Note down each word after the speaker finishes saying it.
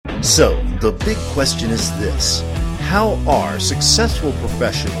So, the big question is this: how are successful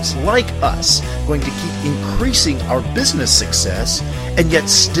professionals like us going to keep increasing our business success and yet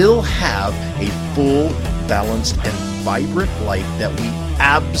still have a full, balanced, and vibrant life that we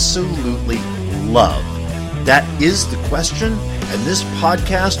absolutely love? That is the question, and this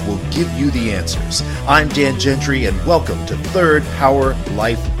podcast will give you the answers. I'm Dan Gentry, and welcome to Third Power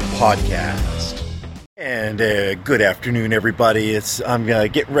Life Podcast. And good afternoon, everybody. I'm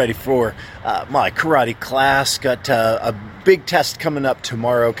getting ready for my karate class. Got a big test coming up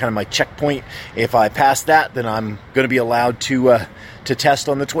tomorrow, kind of my checkpoint. If I pass that, then I'm going to be allowed to test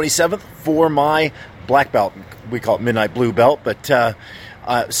on the 27th for my black belt. We call it Midnight Blue Belt, but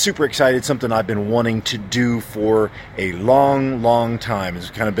super excited. Something I've been wanting to do for a long time. It's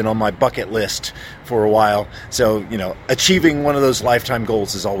kind of been on my bucket list for a while. So, achieving one of those lifetime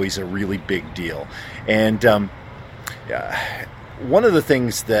goals is always a really big deal. And one of the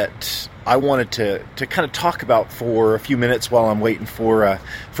things that I wanted to kind of talk about for a few minutes while I'm waiting for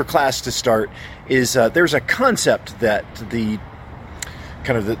class to start is there's a concept that the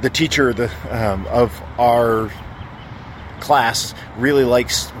teacher of our class really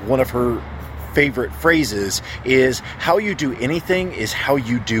likes. One of her favorite phrases is, how you do anything is how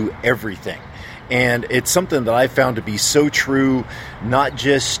you do everything. And it's something that I found to be so true, not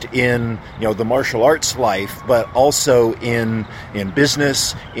just in the martial arts life, but also in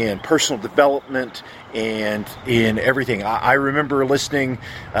business, in personal development, and in everything. I remember listening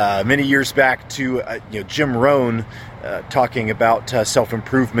many years back to Jim Rohn talking about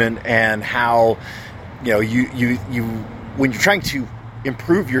self-improvement and how you when you're trying to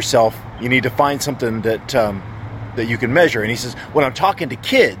improve yourself, you need to find something that you can measure. And he says, when I'm talking to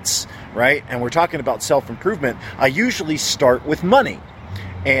kids, right, and we're talking about self-improvement, I usually start with money.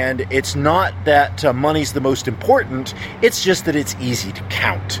 And it's not that money's the most important, it's just that it's easy to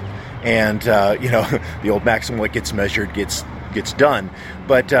count. And, the old maxim, what gets measured gets done.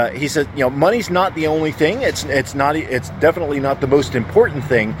 But he said, money's not the only thing. It's definitely not the most important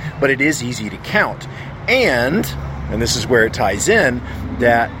thing, but it is easy to count. And this is where it ties in,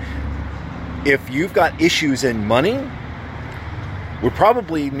 that if you've got issues in money, we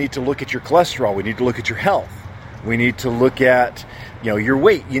probably need to look at your cholesterol. We need to look at your health. We need to look at, your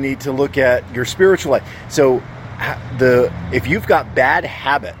weight. You need to look at your spiritual life. So if you've got bad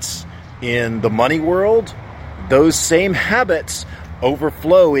habits in the money world, those same habits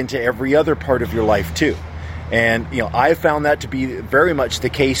overflow into every other part of your life too. And, I found that to be very much the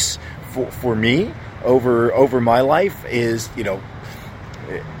case for me over my life. Is,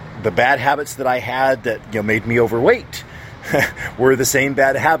 the bad habits that I had that made me overweight were the same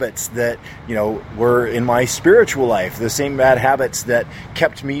bad habits that were in my spiritual life, the same bad habits that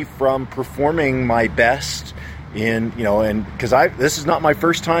kept me from performing my best in and because this is not my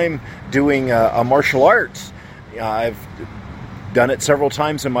first time doing a martial arts. I've done it several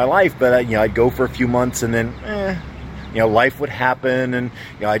times in my life, but I'd go for a few months and then life would happen, and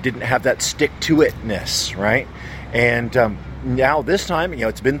I didn't have that stick-to-itness, right? And now this time,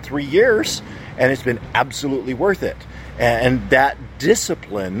 it's been 3 years, and it's been absolutely worth it. And that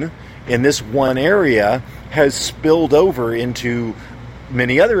discipline in this one area has spilled over into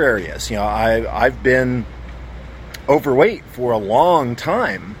many other areas. I've been overweight for a long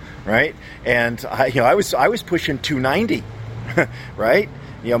time, right? And I was pushing 290, right?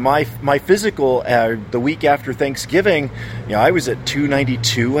 My physical the week after Thanksgiving, I was at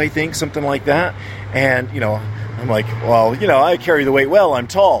 292, I think, something like that. And I'm like, well, I carry the weight well. I'm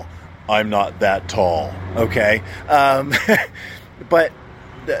tall. I'm not that tall, okay? But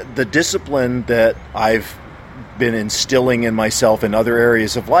the discipline that I've been instilling in myself in other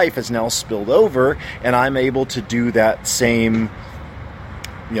areas of life has now spilled over, and I'm able to do that same,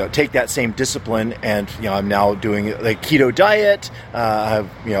 take that same discipline, and I'm now doing a keto diet.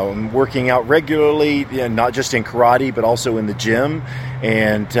 I'm working out regularly, not just in karate, but also in the gym,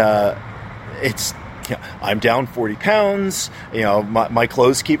 and it's. I'm down 40 pounds. My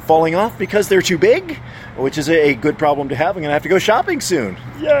clothes keep falling off because they're too big, which is a good problem to have. I'm going to have to go shopping soon.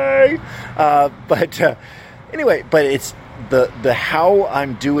 Yay! Anyway, but it's the how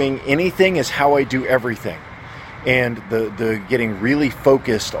I'm doing anything is how I do everything. And the getting really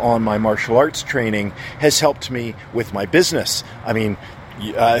focused on my martial arts training has helped me with my business. I mean,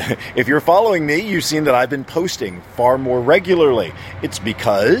 if you're following me, you've seen that I've been posting far more regularly. It's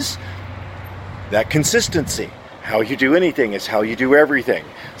because that consistency. How you do anything is how you do everything.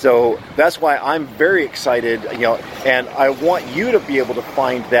 So that's why I'm very excited, and I want you to be able to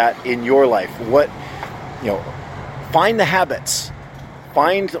find that in your life. Find the habits.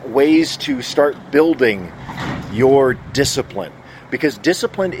 Find ways to start building your discipline. because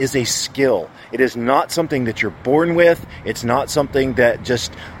discipline is a skill. It is not something that you're born with. It's not something that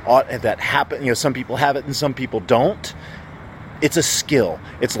just that happen. Some people have it and some people don't. It's a skill.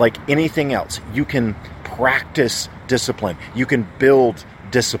 It's like anything else. You can practice discipline. You can build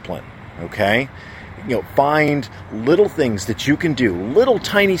discipline. Okay? Find little things that you can do, little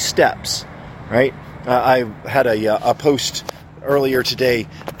tiny steps, right? I had a post earlier today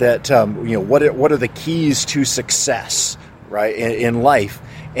that what are the keys to success, right, in life,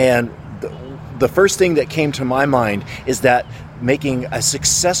 and the first thing that came to my mind is that making a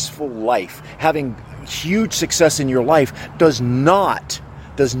successful life, having huge success in your life, does not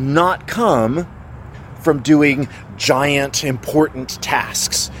come from doing giant, important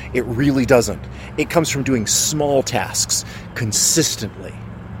tasks. It really doesn't. It comes from doing small tasks consistently.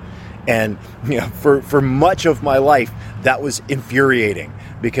 And for much of my life, that was infuriating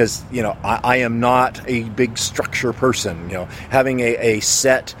because I am not a big structure person. Having a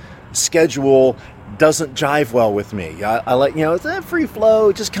set schedule doesn't jive well with me. I like it's a free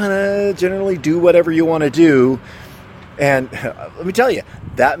flow. Just kind of generally do whatever you want to do. And let me tell you,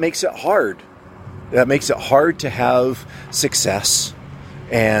 that makes it hard. That makes it hard to have success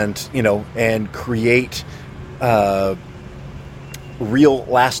and create real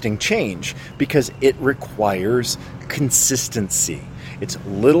lasting change because it requires consistency. It's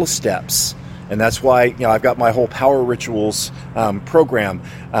little steps. And that's why I've got my whole Power Rituals program,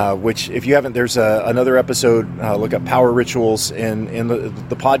 which if you haven't, there's another episode. Look up Power Rituals in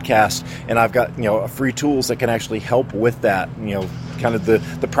the podcast, and I've got free tools that can actually help with that. Kind of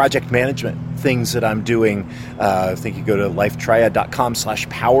the project management things that I'm doing. I think you go to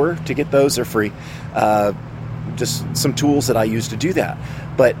lifetriad.com/power to get those. They're free. Just some tools that I use to do that.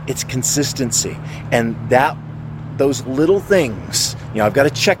 But it's consistency, and those little things. I've got a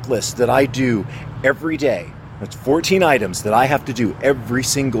checklist that I do every day. It's 14 items that I have to do every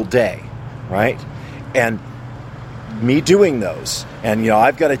single day, right? And me doing those, and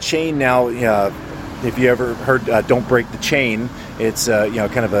I've got a chain now. If you ever heard "Don't Break the Chain," it's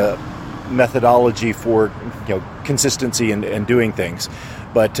kind of a methodology for consistency and doing things.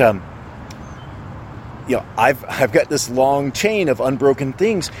 But I've got this long chain of unbroken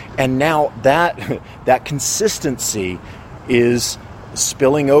things, and now that consistency is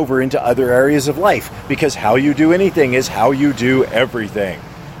spilling over into other areas of life, because how you do anything is how you do everything,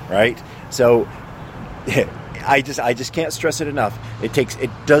 right? So I just can't stress it enough. It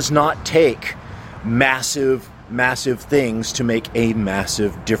does not take massive things to make a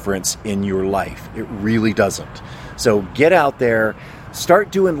massive difference in your life. It really doesn't. So get out there,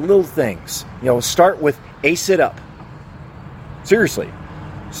 start doing little things. Start with a sit-up. Seriously.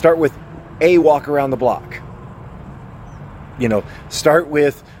 Start with a walk around the block. Start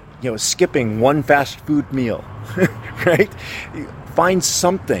with, skipping one fast food meal, right? Find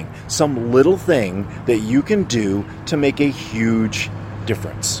some little thing that you can do to make a huge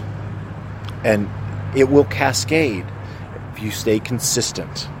difference. And it will cascade if you stay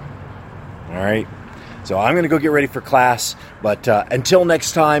consistent. All right? So I'm going to go get ready for class. But until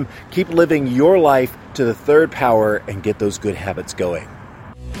next time, keep living your life to the third power and get those good habits going.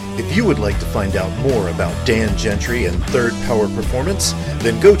 If you would like to find out more about Dan Gentry and Third Power Performance,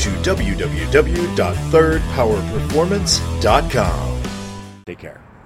 then go to www.thirdpowerperformance.com. Take care.